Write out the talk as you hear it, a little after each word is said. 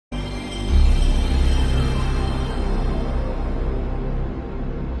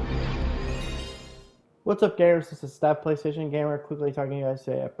What's up, gamers? This is That PlayStation Gamer. Quickly talking to you guys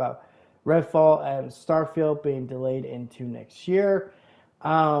today about Redfall and Starfield being delayed into next year.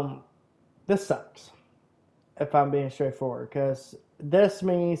 Um, this sucks, if I'm being straightforward, because this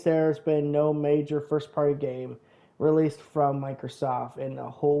means there's been no major first-party game released from Microsoft in a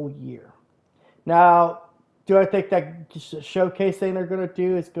whole year. Now, do I think that showcase thing they're going to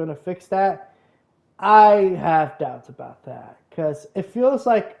do is going to fix that? I have doubts about that because it feels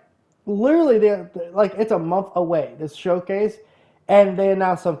like literally they're like it's a month away, this showcase, and they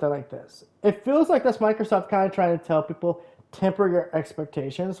announce something like this. It feels like that's Microsoft kind of trying to tell people temper your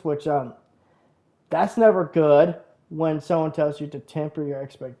expectations, which that's never good when someone tells you to temper your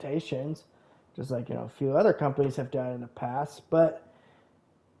expectations, just like a few other companies have done in the past. But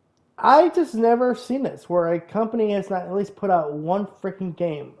I just never seen this where a company has not at least put out one freaking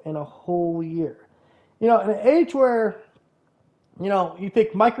game in a whole year. In an age where you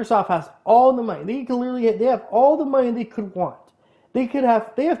think Microsoft has all the money. They can literally they have all the money they could want. They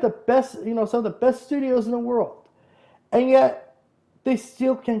have the best, some of the best studios in the world. And yet they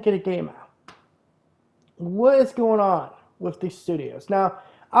still can't get a game out. What is going on with these studios? Now,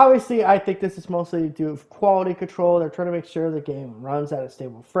 obviously I think this is mostly due to quality control. They're trying to make sure the game runs at a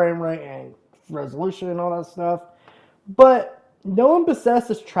stable frame rate and resolution and all that stuff. But knowing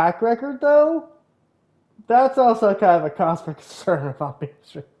Bethesda's track record though, that's also kind of a cause for concern if I'm being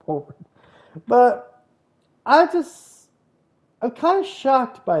straightforward. But I'm kind of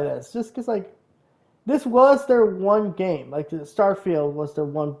shocked by this, just because this was their one game. Like the Starfield was their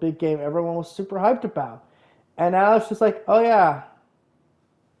one big game everyone was super hyped about, and now it's just like, oh yeah,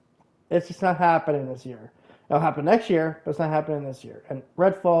 it's just not happening this year. It'll happen next year, but it's not happening this year. And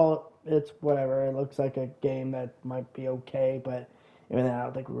Redfall, it's whatever. It looks like a game that might be okay, but even then, I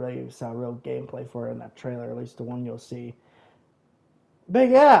don't think we really saw real gameplay for it in that trailer, at least the one you'll see. But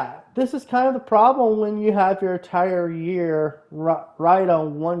yeah, this is kind of the problem when you have your entire year right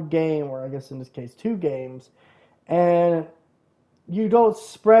on one game, or I guess in this case, two games, and you don't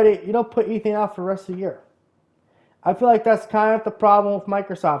spread it, you don't put anything out for the rest of the year. I feel like that's kind of the problem with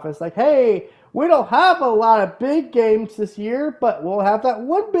Microsoft. It's like, hey, we don't have a lot of big games this year, but we'll have that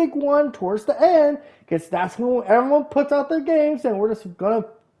one big one towards the end because that's when everyone puts out their games, and we're just gonna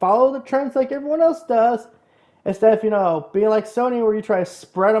follow the trends like everyone else does. Instead of being like Sony, where you try to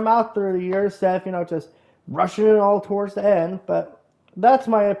spread them out through the year, instead of just rushing it all towards the end. But that's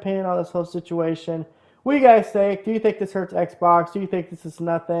my opinion on this whole situation. What do you guys think? Do you think this hurts Xbox? Do you think this is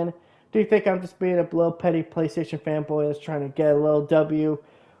nothing? Do you think I'm just being a little petty PlayStation fanboy that's trying to get a little W?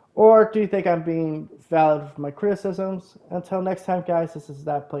 Or do you think I'm being valid with my criticisms? Until next time, guys, this is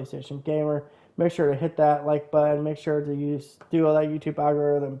That PlayStation Gamer. Make sure to hit that like button. Make sure to do all that YouTube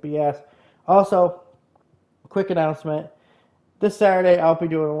algorithm BS. Also, quick announcement. This Saturday, I'll be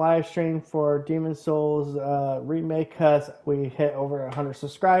doing a live stream for Demon's Souls remake because we hit over 100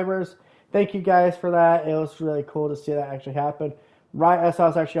 subscribers. Thank you guys for that. It was really cool to see that actually happen. Right as I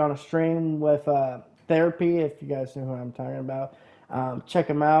was actually on a stream with Therapy, if you guys know who I'm talking about. Check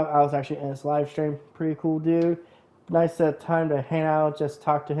him out. I was actually in his live stream. Pretty cool dude. Nice time to hang out, just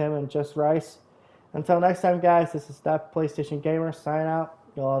talk to him and just Rice. Until next time, guys, this is That PlayStation Gamer. Sign out.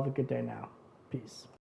 Y'all have a good day now. Peace.